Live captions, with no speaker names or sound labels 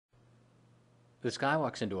This guy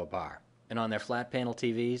walks into a bar, and on their flat panel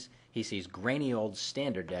TVs, he sees grainy old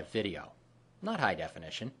standard def video, not high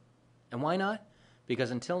definition. And why not? Because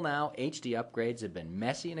until now, HD upgrades have been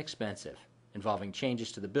messy and expensive, involving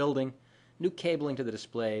changes to the building, new cabling to the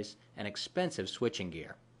displays, and expensive switching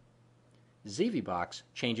gear. ZvBox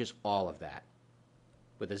changes all of that.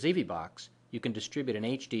 With a ZvBox, you can distribute an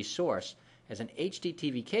HD source as an HD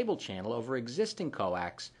TV cable channel over existing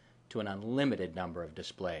coax to an unlimited number of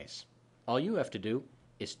displays. All you have to do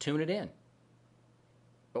is tune it in.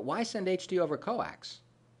 But why send HD over coax?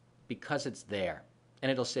 Because it's there,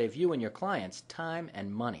 and it'll save you and your clients time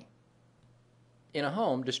and money. In a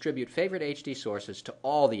home, distribute favorite HD sources to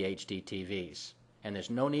all the HD TVs, and there's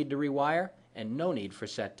no need to rewire and no need for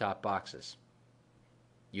set-top boxes.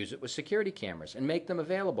 Use it with security cameras and make them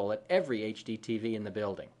available at every HD TV in the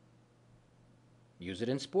building. Use it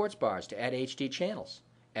in sports bars to add HD channels.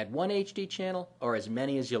 Add one HD channel or as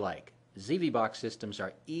many as you like. ZvBox systems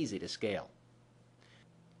are easy to scale.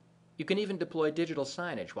 You can even deploy digital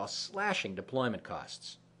signage while slashing deployment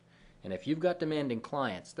costs. And if you've got demanding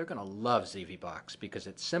clients, they're going to love ZvBox because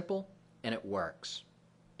it's simple and it works.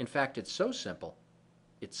 In fact, it's so simple,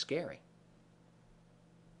 it's scary.